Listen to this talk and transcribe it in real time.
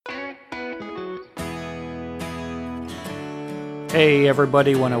Hey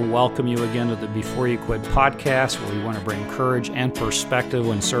everybody, want to welcome you again to the Before You Quit podcast, where we want to bring courage and perspective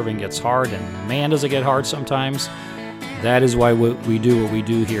when serving gets hard, and man does it get hard sometimes. That is why we do what we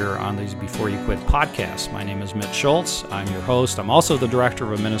do here on these Before You Quit podcasts. My name is Mitch Schultz. I'm your host. I'm also the director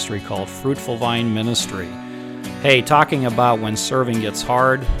of a ministry called Fruitful Vine Ministry. Hey, talking about when serving gets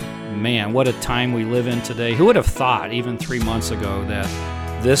hard, man, what a time we live in today. Who would have thought even 3 months ago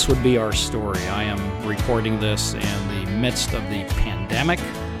that this would be our story? I am recording this in the midst of the pandemic,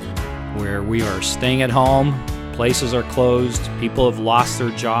 where we are staying at home, places are closed, people have lost their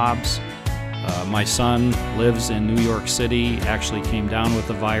jobs. My son lives in New York City, actually came down with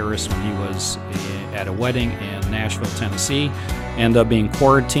the virus when he was at a wedding in Nashville, Tennessee. Ended up being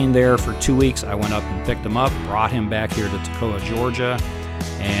quarantined there for 2 weeks. I went up and picked him up, brought him back here to Toccoa, Georgia,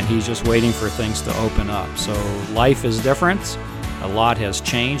 and he's just waiting for things to open up. So life is different. A lot has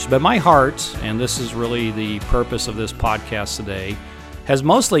changed, but my heart, and this is really the purpose of this podcast today, has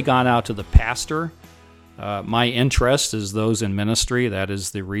mostly gone out to the pastor. My interest is those in ministry. That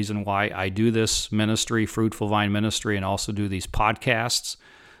is the reason why I do this ministry, Fruitful Vine Ministry, and also do these podcasts.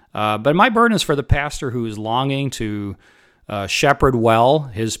 But my burden is for the pastor who is longing to shepherd well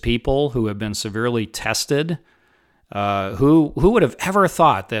his people who have been severely tested. Who would have ever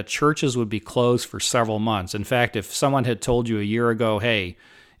thought that churches would be closed for several months? In fact, if someone had told you a year ago, hey,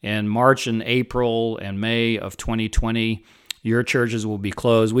 in March and April and May of 2020, your churches will be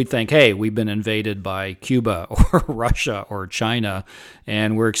closed, we'd think, hey, we've been invaded by Cuba or Russia or China,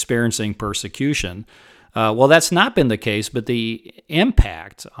 and we're experiencing persecution. Well, that's not been the case, but the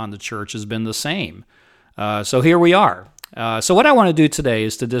impact on the church has been the same. So here we are. So what I want to do today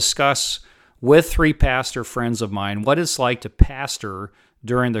is to discuss with three pastor friends of mine what it's like to pastor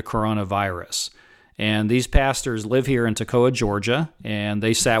during the coronavirus. And these pastors live here in Toccoa, Georgia, and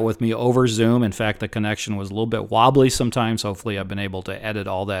they sat with me over Zoom. In fact, the connection was a little bit wobbly sometimes. Hopefully, I've been able to edit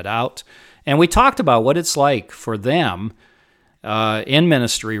all that out. And we talked about what it's like for them in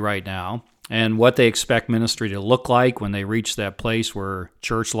ministry right now and what they expect ministry to look like when they reach that place where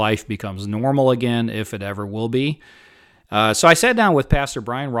church life becomes normal again, if it ever will be. So I sat down with Pastor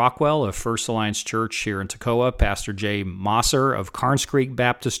Brian Rockwell of First Alliance Church here in Toccoa, Pastor Jay Mosser of Carnes Creek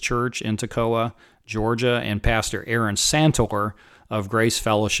Baptist Church in Toccoa, Georgia, and Pastor Aaron Santor of Grace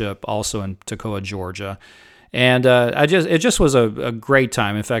Fellowship, also in Toccoa, Georgia. And it just was a great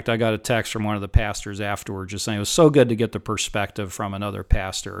time. In fact, I got a text from one of the pastors afterwards just saying it was so good to get the perspective from another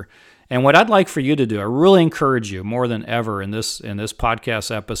pastor. And what I'd like for you to do, I really encourage you more than ever in this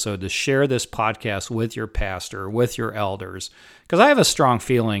podcast episode to share this podcast with your pastor, with your elders, because I have a strong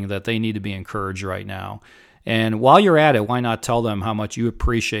feeling that they need to be encouraged right now. And while you're at it, why not tell them how much you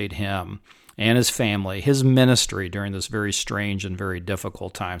appreciate him and his family, his ministry during this very strange and very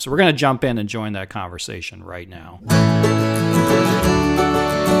difficult time. So we're going to jump in and join that conversation right now.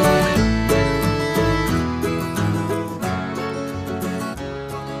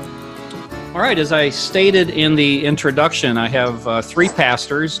 All right, as I stated in the introduction, I have three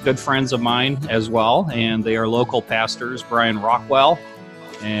pastors, good friends of mine as well, and they are local pastors, Brian Rockwell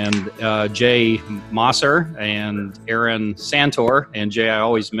and Jay Mosser and Aaron Santor. And Jay, I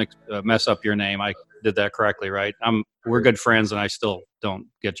always mess up your name. I did that correctly, right? We're good friends, and I still don't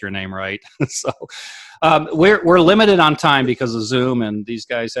get your name right. So we're limited on time because of Zoom, and these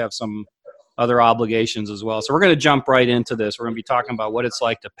guys have some other obligations as well. So we're going to jump right into this. We're going to be talking about what it's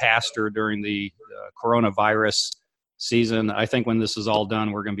like to pastor during the coronavirus season. I think when this is all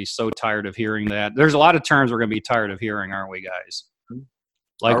done, we're going to be so tired of hearing that. There's a lot of terms we're going to be tired of hearing, aren't we, guys?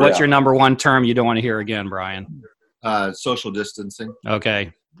 Like, what's your number one term you don't want to hear again, Brian? Social distancing.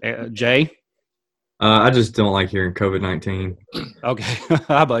 Okay. Jay? I just don't like hearing COVID-19. Okay.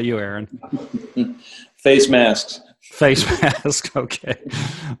 How about you, Aaron? Face masks. Face mask, okay.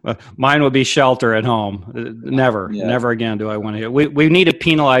 Mine would be shelter at home. Never again do I want to hear. We need to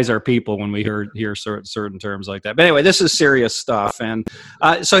penalize our people when we hear certain terms like that. But anyway, this is serious stuff. And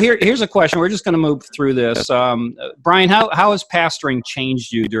so here's a question. We're just going to move through this. Brian, how has pastoring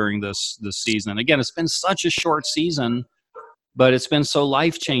changed you during this season? Again, it's been such a short season, but it's been so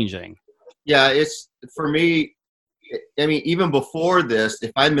life-changing. Yeah, it's for me. I mean, even before this,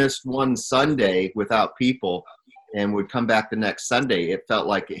 if I missed one Sunday without people and would come back the next Sunday, it felt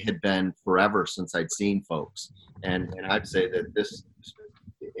like it had been forever since I'd seen folks. And I'd say that this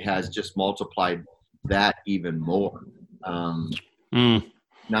has just multiplied that even more.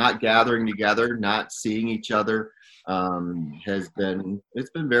 Not gathering together, not seeing each other it's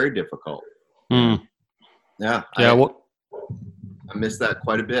been very difficult. Yeah. I miss that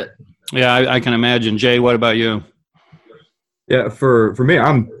quite a bit. Yeah, I can imagine. Jay, what about you? Yeah, for me,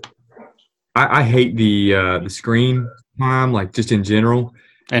 I hate the screen time, like just in general.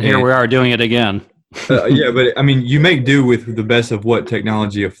 And here we are doing it again. Yeah, but I mean, you make do with the best of what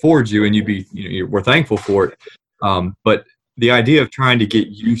technology affords you, and we're thankful for it. But the idea of trying to get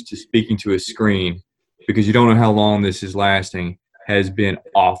used to speaking to a screen because you don't know how long this is lasting has been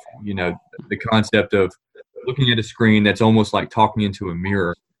awful. The concept of looking at a screen that's almost like talking into a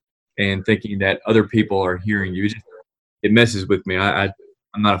mirror and thinking that other people are hearing you, it messes with me. I'm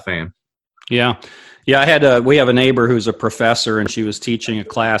not a fan. Yeah. We have a neighbor who's a professor, and she was teaching a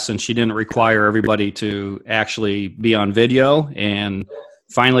class, and she didn't require everybody to actually be on video. And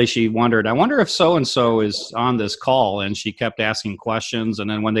finally she wondered, I wonder if so-and-so is on this call. And she kept asking questions. And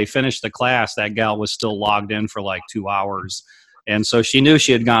then when they finished the class, that gal was still logged in for like 2 hours. And so she knew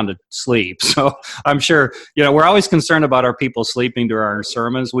she had gone to sleep. So I'm sure, we're always concerned about our people sleeping during our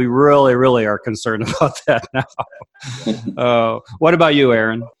sermons. We really, really are concerned about that now. What about you,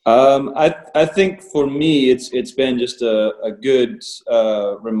 Aaron? I think for me, it's been just a good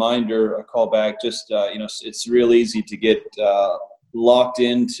reminder, a callback. It's real easy to get locked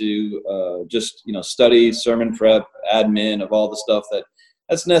into just study, sermon prep, admin of all the stuff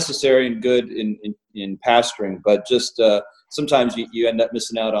that's necessary and good in pastoring, but just sometimes you end up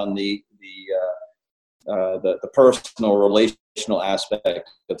missing out on the personal, relational aspect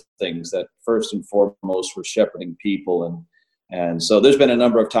of things that first and foremost we're shepherding people, and so there's been a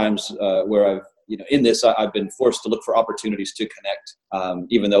number of times where I've been forced to look for opportunities to connect,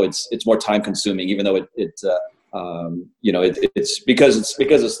 even though it's more time consuming, even though it's because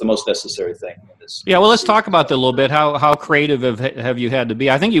it's the most necessary thing. Yeah, well, let's talk about that a little bit. How creative have you had to be?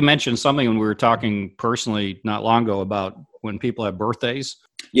 I think you mentioned something when we were talking personally not long ago about when people have birthdays.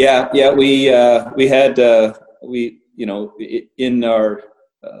 Yeah, we had in our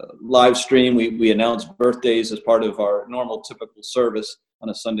live stream we announced birthdays as part of our normal typical service on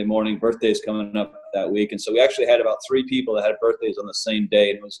a Sunday morning. Birthdays coming up that week, and so we actually had about 3 people that had birthdays on the same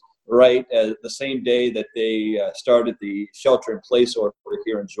day, and it was right the same day that they started the shelter-in-place order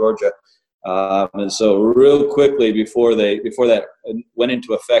here in Georgia. And so real quickly before that went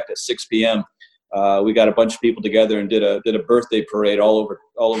into effect at 6 p.m., we got a bunch of people together and did a birthday parade all over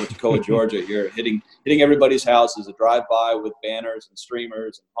Toccoa, Georgia here, hitting everybody's houses, a drive-by with banners and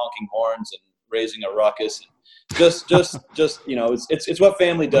streamers and honking horns and raising a ruckus. And it's what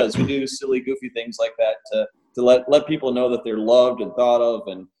family does. We do silly, goofy things like that to let people know that they're loved and thought of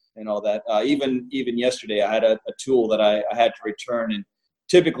and all that. Even yesterday, I had a tool that I had to return, and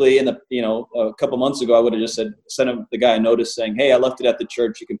typically a couple months ago, I would have just sent the guy a notice saying, "Hey, I left it at the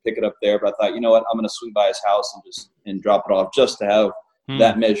church. You can pick it up there." But I thought, you know what, I'm going to swing by his house and drop it off just to have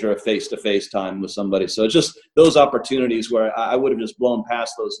that measure of face-to-face time with somebody. So it's just those opportunities where I would have just blown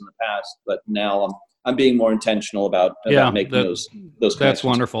past those in the past, but now I'm being more intentional about making those connections. That's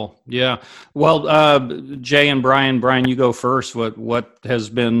wonderful. Yeah. Well, Jay and Brian, you go first. What has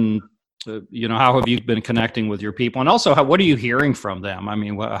been, how have you been connecting with your people? And also, what are you hearing from them? I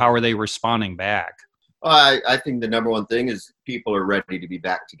mean, how are they responding back? I think the number one thing is people are ready to be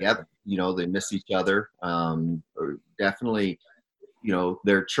back together. They miss each other. Definitely,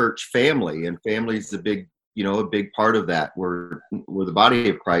 their church family, and family is a big part of that. We're the body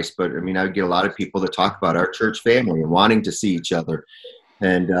of Christ, but I mean, I would get a lot of people that talk about our church family and wanting to see each other.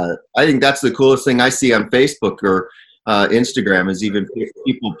 And I think that's the coolest thing I see on Facebook or Instagram is even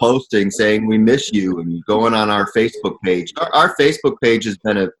people posting saying we miss you and going on our Facebook page. Our Facebook page has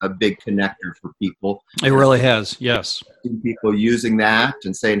been a big connector for people. It really has, yes. People using that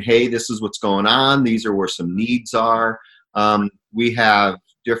and saying, hey, this is what's going on. These are where some needs are. We have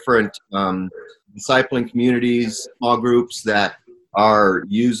different discipling communities, small groups that are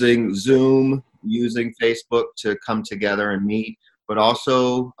using Zoom, using Facebook to come together and meet. But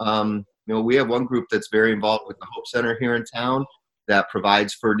also, we have one group that's very involved with the Hope Center here in town that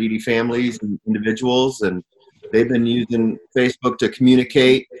provides for needy families and individuals. And they've been using Facebook to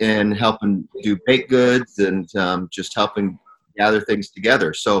communicate and helping do baked goods and just helping gather things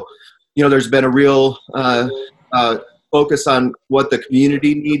together. So, there's been a real focus on what the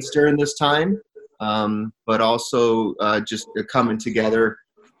community needs during this time, but also just coming together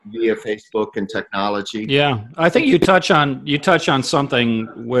via Facebook and technology. Yeah, I think you touch on something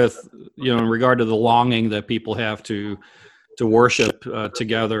with in regard to the longing that people have to worship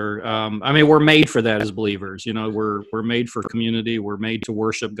together. I mean, we're made for that as believers. We're made for community. We're made to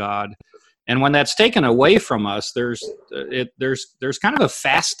worship God, and when that's taken away from us, there's kind of a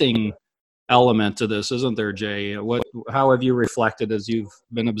fasting element to this, isn't there, Jay? How have you reflected as you've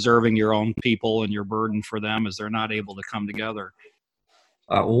been observing your own people and your burden for them as they're not able to come together?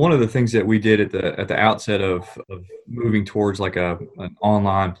 Well, one of the things that we did at the outset of moving towards like an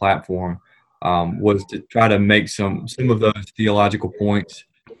online platform was to try to make some of those theological points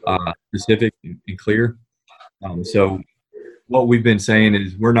specific and clear. So what we've been saying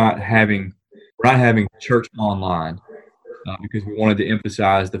is we're not having church online because we wanted to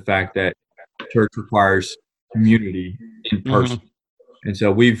emphasize the fact that church requires community in person. Mm-hmm. And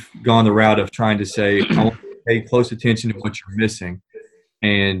so we've gone the route of trying to say, I want to pay close attention to what you're missing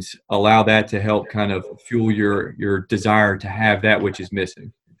and allow that to help kind of fuel your desire to have that which is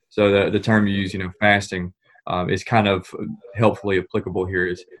missing. So the term you use, fasting, is kind of helpfully applicable here.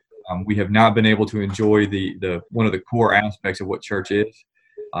 Is we have not been able to enjoy the one of the core aspects of what church is,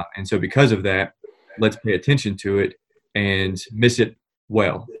 and so because of that, let's pay attention to it and miss it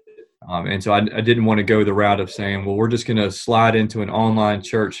well. And so I didn't want to go the route of saying, well, we're just going to slide into an online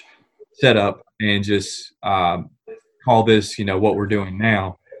church setup and just call this, what we're doing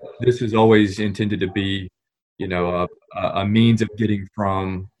now. This is always intended to be, a means of getting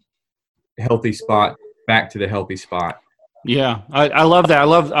from healthy spot back to the healthy spot. Yeah, I love that.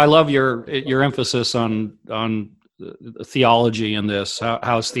 I love your emphasis on theology in this.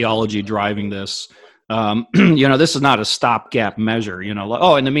 How's theology driving this? This is not a stopgap measure. In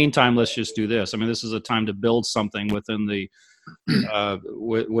the meantime, let's just do this. I mean, this is a time to build something within the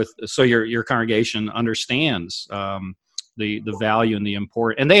so your congregation understands the value and the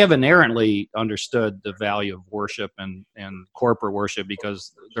import, and they have inherently understood the value of worship and corporate worship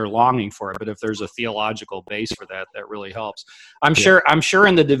because they're longing for it. But if there's a theological base for that, that really helps. I'm sure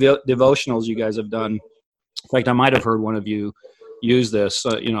in the devotionals you guys have done. In fact, I might have heard one of you use this.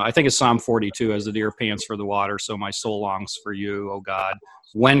 I think it's Psalm 42, as the deer pants for the water, so my soul longs for you, O God.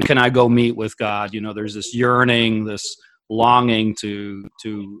 When can I go meet with God? There's this yearning, this longing to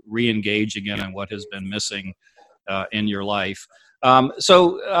re-engage again in what has been missing in your life.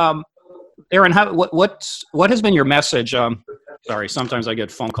 So, Aaron, what has been your message? Sorry, sometimes I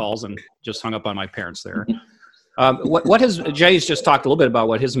get phone calls and just hung up on my parents there. What has Jay's just talked a little bit about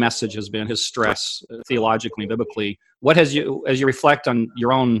what his message has been, his stress theologically, biblically. What has you, as you reflect on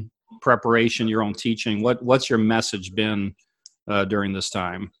your own preparation, your own teaching, what's your message been during this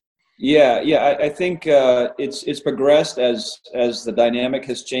time? Yeah. I think it's progressed as the dynamic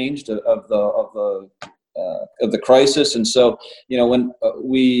has changed of the crisis, and so when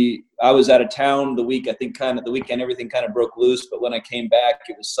I was out of town the weekend, everything kind of broke loose. But when I came back,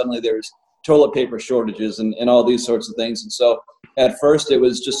 it was suddenly there's toilet paper shortages and all these sorts of things. And so at first it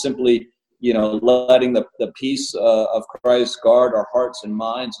was just simply, letting the peace of Christ guard our hearts and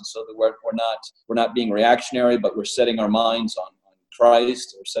minds. And so that we're not being reactionary, but we're setting our minds on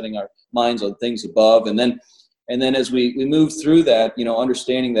Christ. We're setting our minds on things above. And then as we move through that,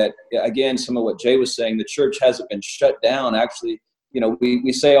 understanding that, again, some of what Jay was saying, the church hasn't been shut down. Actually,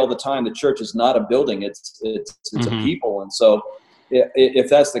 we say all the time, the church is not a building. It's a people. And so if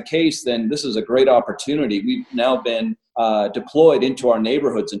that's the case, then this is a great opportunity. We've now been deployed into our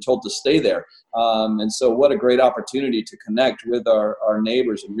neighborhoods and told to stay there. And so what a great opportunity to connect with our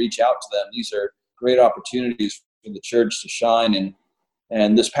neighbors and reach out to them. These are great opportunities for the church to shine.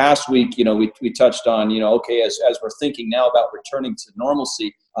 And this past week, we touched on, as we're thinking now about returning to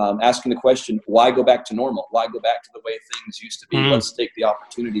normalcy, asking the question, why go back to normal? Why go back to the way things used to be? Let's take the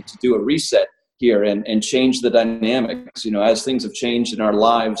opportunity to do a reset here and change the dynamics. As things have changed in our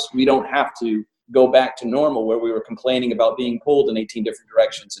lives, we don't have to go back to normal where we were complaining about being pulled in 18 different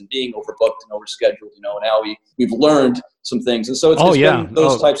directions and being overbooked and overscheduled. Now we've learned some things. And so it's been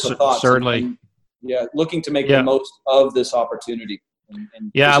those types of thoughts. Certainly. And looking to make the most of this opportunity.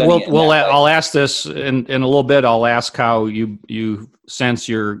 I'll ask this in a little bit. I'll ask how you sense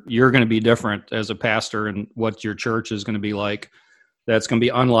you're going to be different as a pastor and what your church is going to be like. That's going to be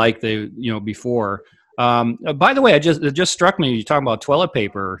unlike before. By the way, it just struck me, you talking about toilet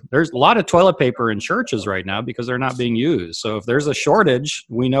paper. There's a lot of toilet paper in churches right now because they're not being used. So if there's a shortage,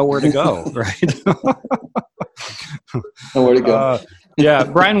 we know where to go, right? Nowhere to go.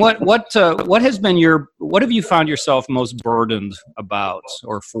 Brian, what have you found yourself most burdened about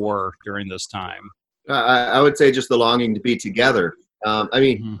or for during this time? I would say just the longing to be together.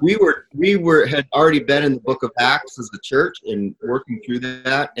 We had already been in the book of Acts as a church and working through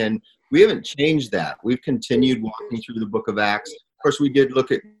that, and we haven't changed that. We've continued walking through the book of Acts. Of course, we did look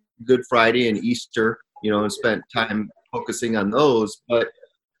at Good Friday and Easter, and spent time focusing on those, but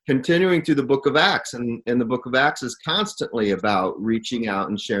continuing through the book of Acts, and the book of Acts is constantly about reaching out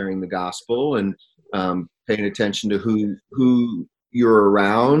and sharing the gospel and paying attention to who you're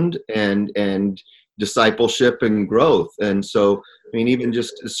around and discipleship and growth. And so, even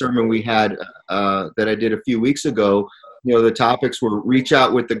just a sermon we had that I did a few weeks ago, the topics were reach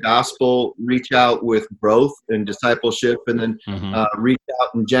out with the gospel, reach out with growth and discipleship, and then reach out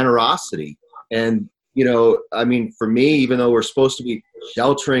in generosity. And, you know, I mean, for me, even though we're supposed to be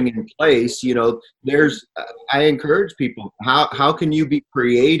sheltering in place, you know, I encourage people, how can you be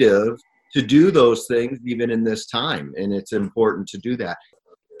creative to do those things even in this time? And it's important to do that.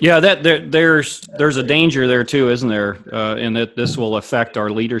 Yeah, there's a danger there too, isn't there? And that this will affect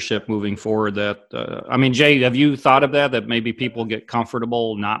our leadership moving forward. I mean, Jay, have you thought of that? That maybe people get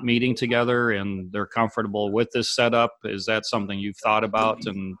comfortable not meeting together, and they're comfortable with this setup. Is that something you've thought about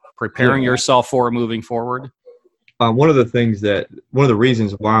and preparing yourself for moving forward? One of the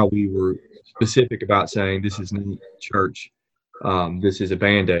reasons why we were specific about saying this is not church, this is a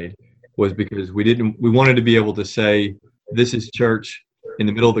Band-Aid, was because we wanted to be able to say this is church in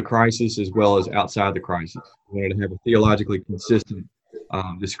the middle of the crisis as well as outside the crisis. We wanted to have a theologically consistent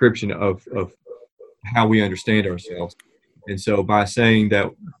description of how we understand ourselves. And so by saying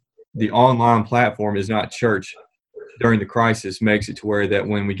that the online platform is not church during the crisis makes it to where that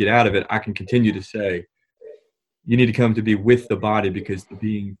when we get out of it, I can continue to say, you need to come to be with the body, because the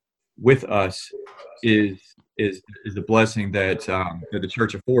being with us is the blessing that the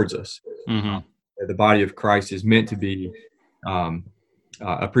church affords us. Mm-hmm. The body of Christ is meant to be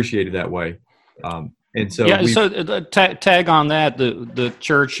appreciated that way, and so tag on that. The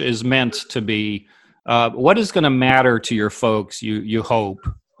church is meant to be. What is going to matter to your folks? You hope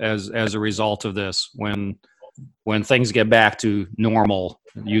as a result of this when things get back to normal,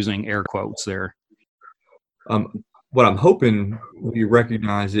 using air quotes there. What I'm hoping we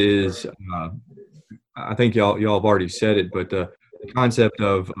recognize is, I think y'all have already said it, but the concept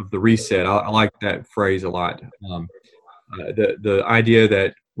of the reset. I like that phrase a lot. The idea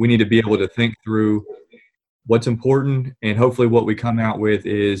that we need to be able to think through what's important, and hopefully what we come out with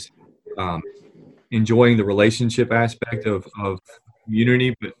is enjoying the relationship aspect of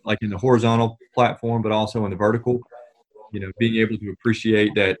community, but like in the horizontal platform, but also in the vertical, you know, being able to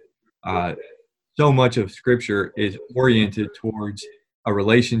appreciate that so much of Scripture is oriented towards a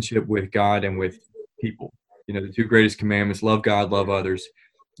relationship with God and with people. You know, the two greatest commandments: love God, love others.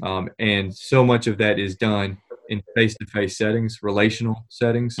 And so much of that is done in face-to-face settings, relational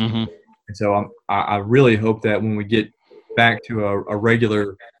settings. Mm-hmm. And so I really hope that when we get back to a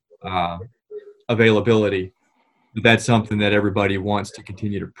regular availability, that's something that everybody wants to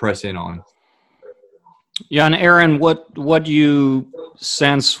continue to press in on. Yeah, and Aaron, what do you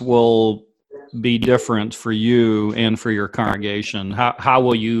sense will be different for you and for your congregation?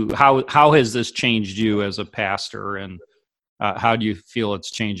 How has this changed you as a pastor, and how do you feel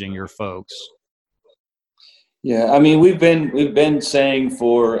it's changing your folks? Yeah, I mean, we've been saying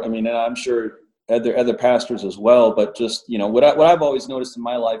and I'm sure other pastors as well, but just, you know, what I've always noticed in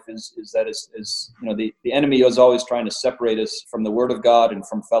my life is that is you know, the enemy is always trying to separate us from the Word of God and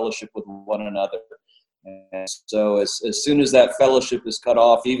from fellowship with one another. And so as soon as that fellowship is cut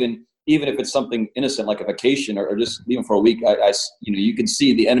off, even if it's something innocent like a vacation or just even for a week, you know, you can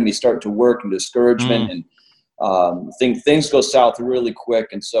see the enemy start to work and discouragement and things go south really quick.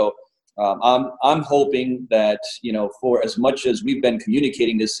 And so I'm hoping that, you know, for as much as we've been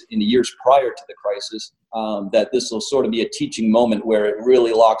communicating this in the years prior to the crisis, that this will sort of be a teaching moment where it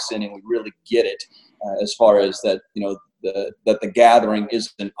really locks in and we really get it, as far as that, you know, that the gathering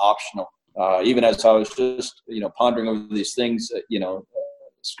isn't optional. Even as I was just, you know, pondering over these things, you know,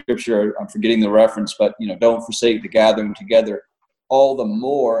 Scripture, I'm forgetting the reference, but, you know, don't forsake the gathering together, all the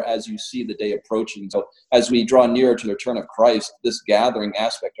more as you see the day approaching. So as we draw nearer to the return of Christ, this gathering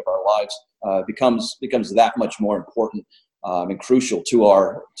aspect of our lives becomes that much more important and crucial to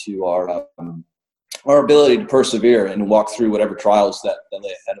our ability to persevere and walk through whatever trials that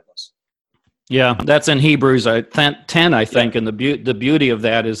lay ahead of us. Yeah, that's in Hebrews 10, I think, and the beauty of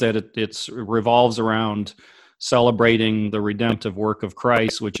that is that it revolves around celebrating the redemptive work of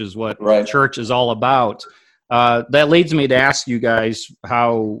Christ, which is what church is all about. That leads me to ask you guys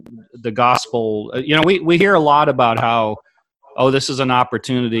how the gospel, you know, we hear a lot about how, this is an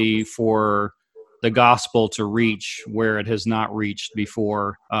opportunity for the gospel to reach where it has not reached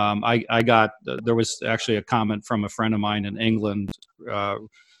before. There was actually a comment from a friend of mine in England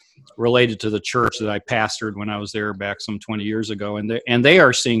related to the church that I pastored when I was there back some 20 years ago. And they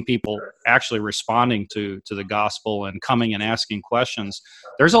are seeing people actually responding to the gospel and coming and asking questions.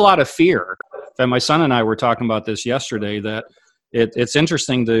 There's a lot of fear. In fact, my son and I were talking about this yesterday, that it's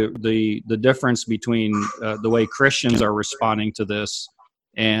interesting the difference between the way Christians are responding to this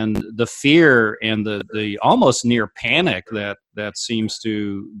and the fear and the almost near panic that seems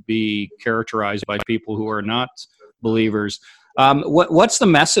to be characterized by people who are not believers. What's the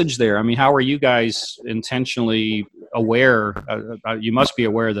message there? I mean, how are you guys intentionally aware? You must be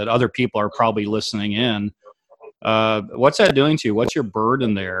aware that other people are probably listening in. What's that doing to you? What's your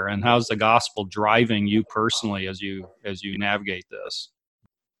burden there, and how's the gospel driving you personally as you navigate this?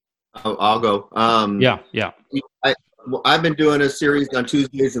 I'll go. Yeah. I've been doing a series on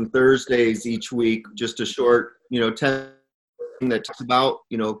Tuesdays and Thursdays each week, just a short, 10 that talks about,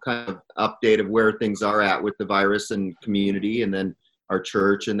 kind of update of where things are at with the virus and community, and then our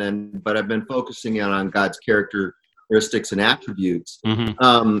church, but I've been focusing on God's characteristics and attributes.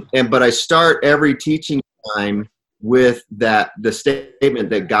 Mm-hmm. But I start every teaching time with the statement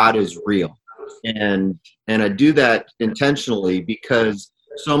that God is real, and I do that intentionally because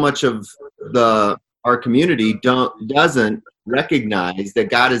so much of our community doesn't recognize that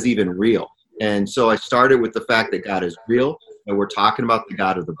God is even real. And so I started with the fact that God is real, and we're talking about the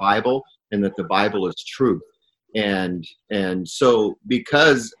God of the Bible, and that the Bible is truth. And so,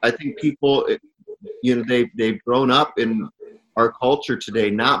 because I think people, they've grown up in our culture today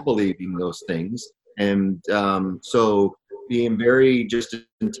not believing those things, and so being very just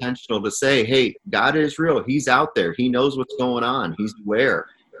intentional to say, hey, God is real. He's out there. He knows what's going on. He's aware,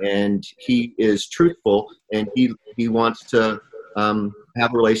 and he is truthful, and he wants to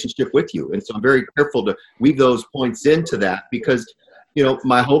have a relationship with you. And so I'm very careful to weave those points into that, because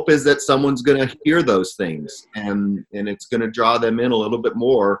my hope is that someone's going to hear those things, and it's going to draw them in a little bit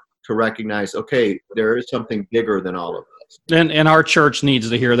more to recognize, okay, there is something bigger than all of us. And our church needs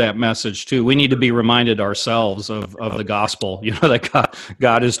to hear that message too. We need to be reminded ourselves of the gospel, that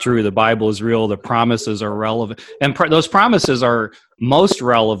God is true, the Bible is real, the promises are relevant. And those promises are most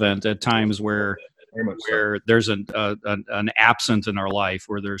relevant at times where there's an absence in our life,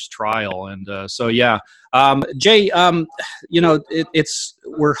 where there's trial. And Jay,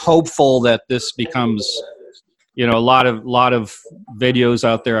 we're hopeful that this becomes, a lot of videos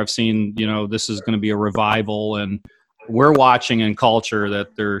out there I've seen, this is going to be a revival, and we're watching in culture that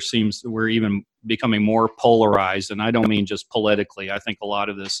we're even becoming more polarized. And I don't mean just politically. I think a lot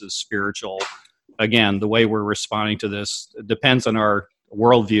of this is spiritual. Again, the way we're responding to this depends on our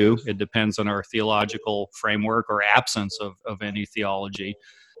worldview. It depends on our theological framework or absence of any theology.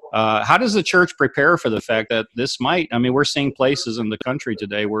 How does the church prepare for the fact that this we're seeing places in the country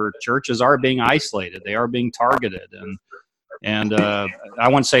today where churches are being isolated, they are being targeted, and I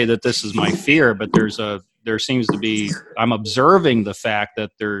wouldn't say that this is my fear, but there seems to be, I'm observing the fact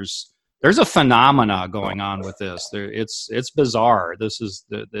that there's a phenomena going on with this. It's bizarre.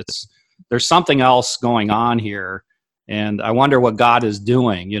 There's something else going on here. And I wonder what God is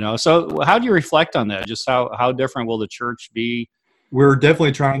doing, So how do you reflect on that? Just how different will the church be? We're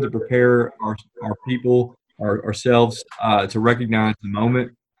definitely trying to prepare our people, ourselves, to recognize the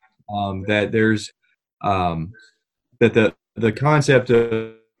moment that there's that the concept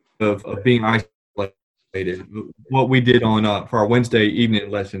of being isolated. What we did for our Wednesday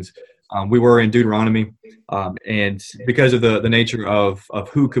evening lessons, we were in Deuteronomy, and because of the nature of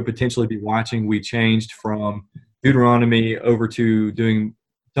who could potentially be watching, we changed from Deuteronomy over to doing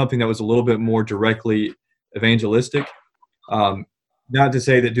something that was a little bit more directly evangelistic. Not to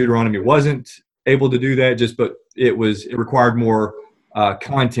say that Deuteronomy wasn't able to do that, but it required more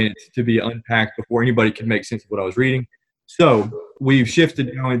content to be unpacked before anybody could make sense of what I was reading. So we've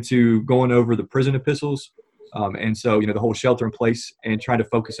shifted now into going over the prison epistles, and so the whole shelter in place, and trying to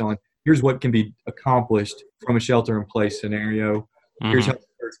focus on here's what can be accomplished from a shelter in place scenario. Mm-hmm. Here's how the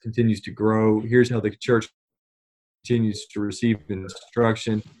church continues to grow. Here's how the church continues to receive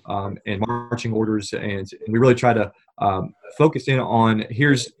instruction and marching orders, and we really try to focus in on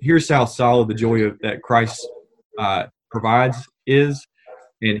here's how solid the joy that Christ provides is,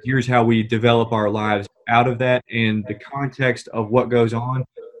 and here's how we develop our lives out of that. And the context of what goes on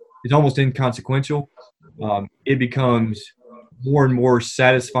is almost inconsequential. It becomes more and more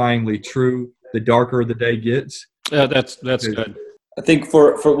satisfyingly true the darker the day gets. Yeah, that's good. I think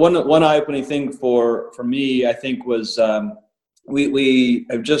for one eye-opening thing for me, I think was we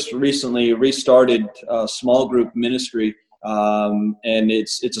have just recently restarted small group ministry, and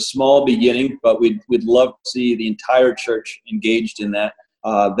it's a small beginning, but we'd love to see the entire church engaged in that.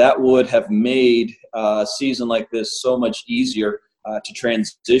 That would have made a season like this so much easier to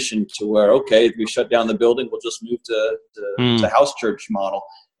transition to where, okay, if we shut down the building, we'll just move to house church model,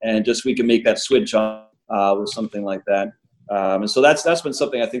 and just we can make that switch on with something like that. And so that's been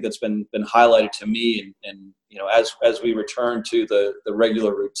something I think that's been highlighted to me, and as we return to the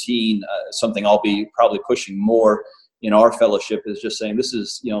regular routine, something I'll be probably pushing more in our fellowship is just saying this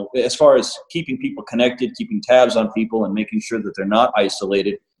is, as far as keeping people connected, keeping tabs on people, and making sure that they're not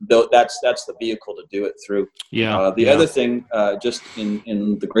isolated. Though that's the vehicle to do it through. The other thing, just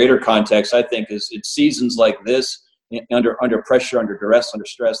in the greater context, I think is it's seasons like this under pressure, under duress, under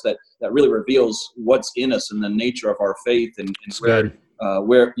stress, that really reveals what's in us and the nature of our faith and where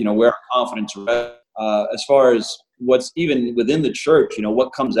our confidence rests. As far as what's even within the church,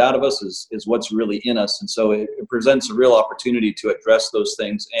 what comes out of us is what's really in us. And so it presents a real opportunity to address those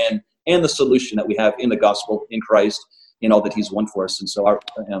things and the solution that we have in the gospel, in Christ, in all that he's won for us. And so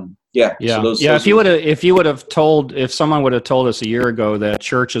if someone would have told us a year ago that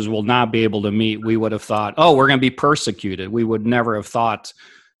churches will not be able to meet, we would have thought, oh, we're going to be persecuted. We would never have thought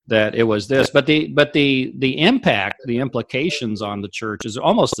that it was this, but the impact, the implications on the church is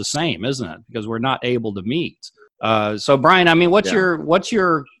almost the same, isn't it? Because we're not able to meet. So Brian, I mean, what's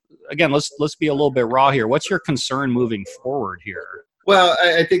your again, let's be a little bit raw here. What's your concern moving forward here? Well,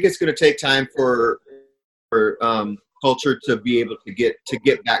 I think it's going to take time for culture to be able to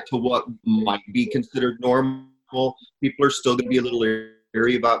get back to what might be considered normal. People are still going to be a little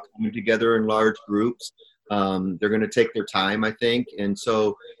leery about coming together in large groups. They're going to take their time, I think, and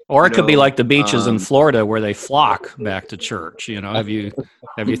so. Or it could be like the beaches in Florida where they flock back to church. Have you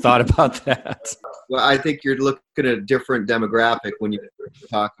thought about that? Well, I think you're looking at a different demographic when you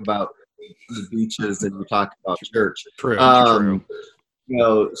talk about the beaches and you talk about church. True.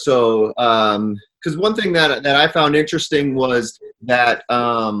 So because one thing that I found interesting was that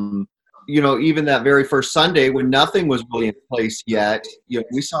even that very first Sunday when nothing was really in place yet,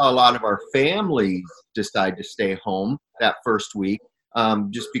 we saw a lot of our families decide to stay home that first week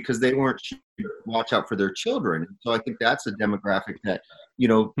just because they weren't sure to watch out for their children. So I think that's a demographic that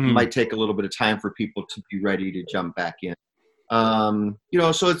might take a little bit of time for people to be ready to jump back in.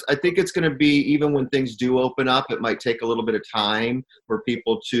 So I think it's going to be, even when things do open up, it might take a little bit of time for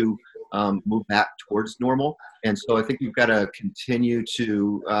people to move back towards normal. And so I think we've got to continue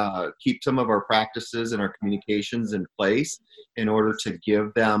to keep some of our practices and our communications in place in order to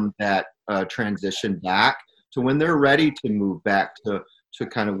give them that transition back to when they're ready to move back to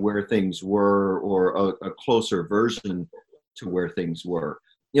kind of where things were, or a closer version to where things were.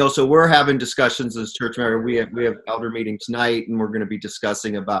 So we're having discussions as church members. We have elder meeting tonight, and we're going to be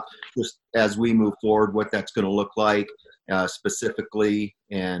discussing about just as we move forward, what that's going to look like specifically,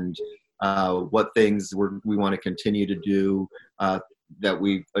 and what things we want to continue to do that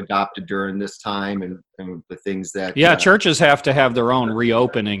we've adopted during this time, and the things that churches have to have their own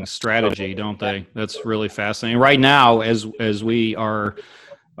reopening strategy, don't they? That's really fascinating. Right now, as we are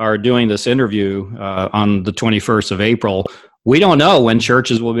doing this interview on the 21st of April, we don't know when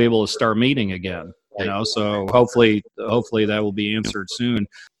churches will be able to start meeting again. So hopefully that will be answered soon.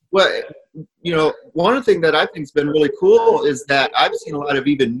 Well, one of the things that I think has been really cool is that I've seen a lot of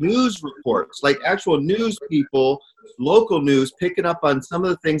even news reports, like actual news people, local news, picking up on some of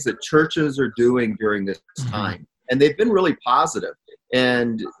the things that churches are doing during this time. And they've been really positive.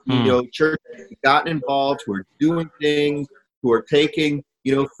 And, churches have gotten involved, who are doing things, who are taking,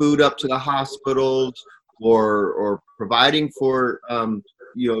 food up to the hospitals, or providing for,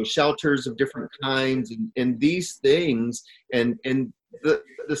 shelters of different kinds, and these things. And the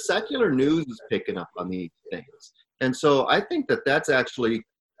secular news is picking up on these things. And so I think that that's actually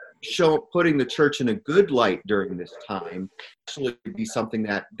putting the church in a good light during this time, actually be something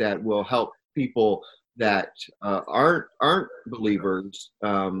that will help people that aren't believers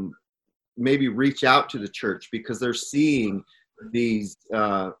maybe reach out to the church, because they're seeing these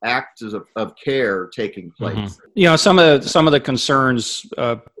acts of care taking place. Some of the concerns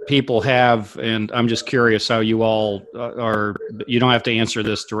people have, and I'm just curious how you all are. You don't have to answer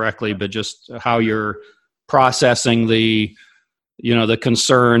this directly, but just how you're processing the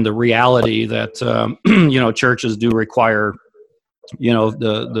concern, the reality that churches do require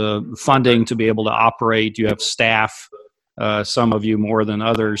the funding to be able to operate. You have staff, some of you more than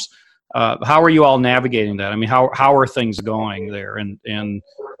others. How are you all navigating that? I mean, how are things going there? And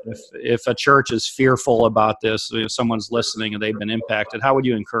if a church is fearful about this, if someone's listening and they've been impacted, how would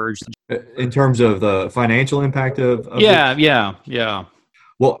you encourage them? In terms of the financial impact of Yeah.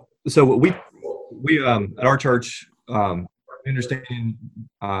 Well, so we at our church understand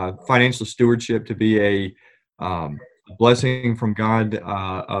financial stewardship to be a blessing from God,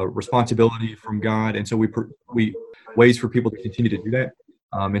 a responsibility from God, and so we ways for people to continue to do that.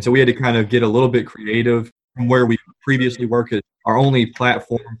 And so we had to kind of get a little bit creative from where we previously worked. Our only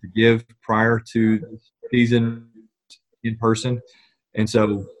platform to give prior to the season in person. And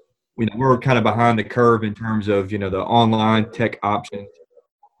so we're kind of behind the curve in terms of, the online tech options.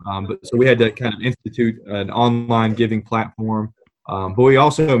 So we had to kind of institute an online giving platform. But we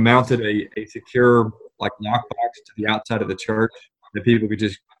also mounted a secure lockbox to the outside of the church that people could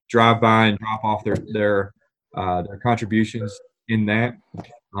just drive by and drop off their contributions. in that,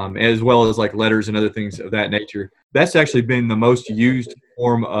 as well as like letters and other things of that nature. That's actually been the most used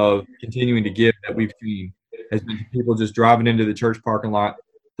form of continuing to give that we've seen, has been people just driving into the church parking lot,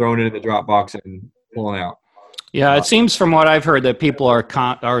 throwing it in the drop box, and pulling out. Yeah, it seems from what I've heard that people are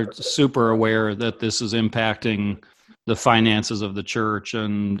super aware that this is impacting the finances of the church.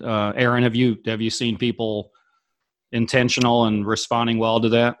 And Aaron, have you seen people intentional and responding well to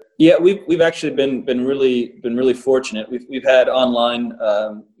that? Yeah, we've actually been really fortunate. We've had online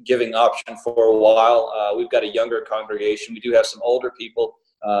giving option for a while. We've got a younger congregation. We do have some older people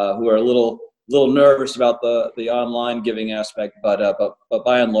who are a little nervous about the online giving aspect, but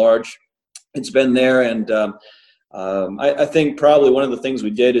by and large, it's been there. And I think probably one of the things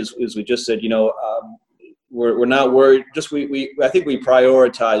we did is we just said, we're not worried. I think we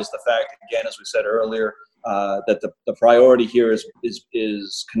prioritize the fact, again, as we said earlier, that the priority here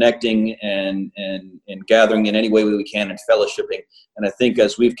is connecting and gathering in any way we can and fellowshipping. And I think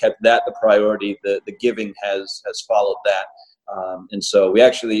as we've kept that the priority, the giving has followed that. And so we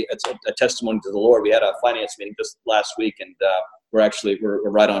actually, it's a testimony to the Lord. We had a finance meeting just last week, and we're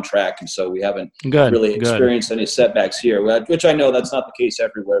right on track. And so we haven't really experienced any setbacks here, which I know that's not the case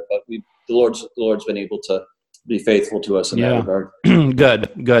everywhere, but the Lord's been able to be faithful to us in that regard.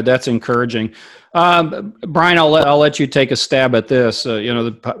 Good. That's encouraging. Brian, I'll let you take a stab at this.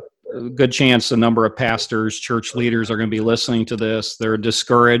 The good chance a number of pastors, church leaders are going to be listening to this. They're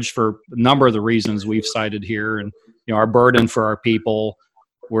discouraged for a number of the reasons we've cited here, and our burden for our people.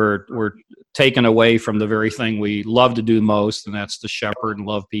 We're taken away from the very thing we love to do most, and that's to shepherd and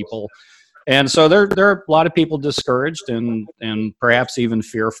love people. And so there are a lot of people discouraged and perhaps even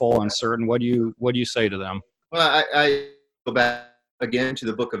fearful, uncertain. What do you say to them? Well, I go back again to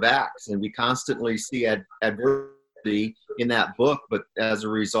the book of Acts, and we constantly see adversity in that book. But as a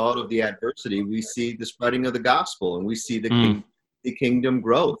result of the adversity, we see the spreading of the gospel, and we see the kingdom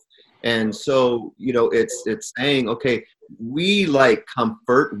growth. And so, it's saying, okay, we like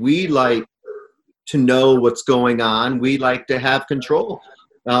comfort, we like to know what's going on, we like to have control.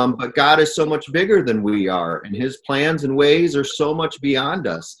 But God is so much bigger than we are, and His plans and ways are so much beyond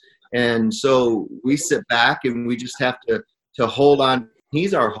us. And so we sit back and we just have to hold on.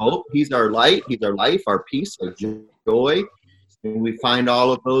 He's our hope. He's our light. He's our life, our peace, our joy. And we find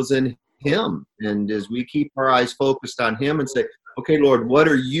all of those in Him. And as we keep our eyes focused on Him and say, okay, Lord, what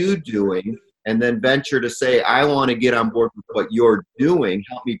are you doing? And then venture to say, I want to get on board with what you're doing.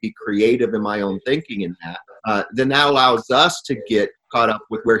 Help me be creative in my own thinking in that. Then that allows us to get caught up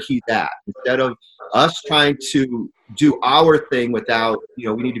with where He's at. Instead of us trying to do our thing without,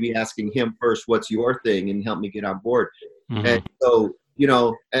 we need to be asking Him first, what's your thing? And help me get on board. Mm-hmm. And so,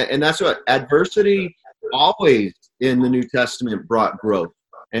 and that's what adversity always in the New Testament brought growth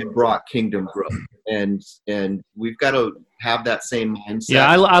and brought kingdom growth. And we've got to have that same mindset. Yeah,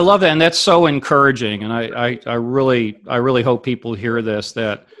 I love that. And that's so encouraging. And I really hope people hear this,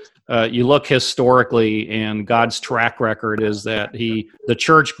 that you look historically, and God's track record is that the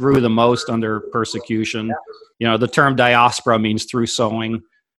church grew the most under persecution. The term diaspora means through sowing.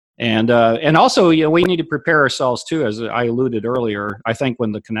 And also, we need to prepare ourselves too, as I alluded earlier. I think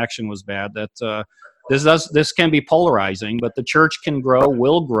when the connection was bad, that this can be polarizing, but the church can grow,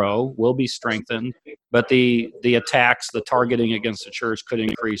 will be strengthened, but the attacks, the targeting against the church could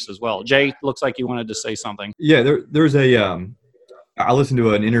increase as well. Jay, looks like you wanted to say something. Yeah, there's I listened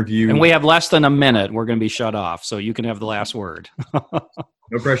to an interview. And we have less than a minute. We're going to be shut off, so you can have the last word.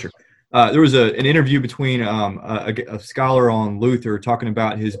 No pressure. There was an interview between a scholar on Luther talking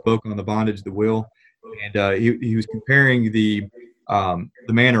about his book on the bondage of the will, and he was comparing the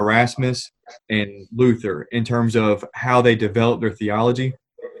man Erasmus and Luther in terms of how they developed their theology.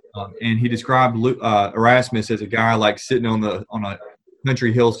 And he described Erasmus as a guy like sitting on a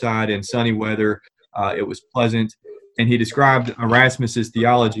country hillside in sunny weather. It was pleasant. And he described Erasmus's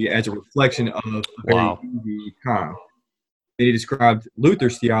theology as a reflection of a very easy time. And he described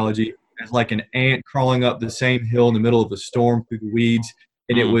Luther's theology as like an ant crawling up the same hill in the middle of a storm through the weeds.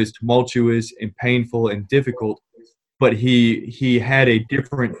 And it was tumultuous and painful and difficult. But he had a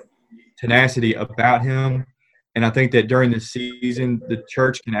different tenacity about him. And I think that during this season, the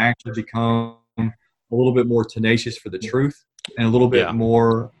church can actually become a little bit more tenacious for the truth and a little bit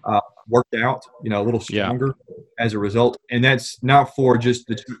more worked out, a little stronger as a result. And that's not for just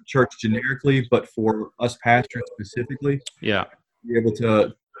the church generically, but for us pastors specifically. Yeah. Be able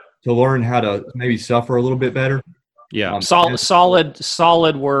to learn how to maybe suffer a little bit better. Yeah.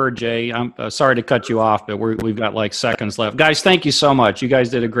 Solid word, Jay. I'm sorry to cut you off, but we've got like seconds left. Guys, thank you so much. You guys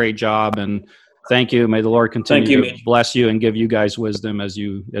did a great job, and thank you. May the Lord continue to bless you and give you guys wisdom as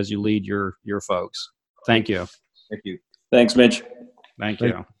you lead your folks. Thank you. Thank you. Thanks, Mitch. Thank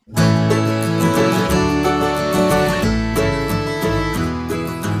you.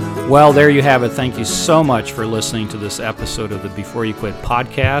 Well, there you have it. Thank you so much for listening to this episode of the Before You Quit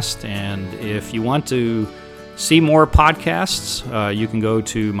podcast. And if you want to see more podcasts, you can go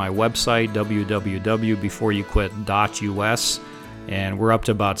to my website, www.beforeyouquit.us. And we're up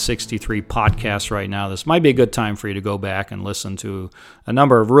to about 63 podcasts right now. This might be a good time for you to go back and listen to a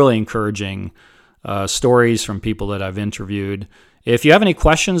number of really encouraging stories from people that I've interviewed. If you have any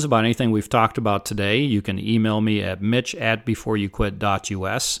questions about anything we've talked about today, you can email me at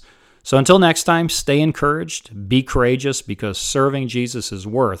mitch@beforeyouquit.us. So until next time, stay encouraged, be courageous, because serving Jesus is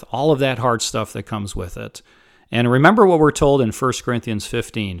worth all of that hard stuff that comes with it. And remember what we're told in 1 Corinthians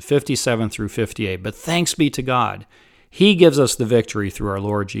 15, 57 through 58. But thanks be to God. He gives us the victory through our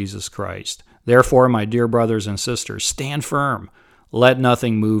Lord Jesus Christ. Therefore, my dear brothers and sisters, stand firm. Let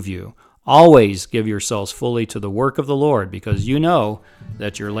nothing move you. Always give yourselves fully to the work of the Lord, because you know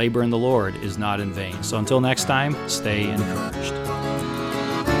that your labor in the Lord is not in vain. So until next time, stay encouraged.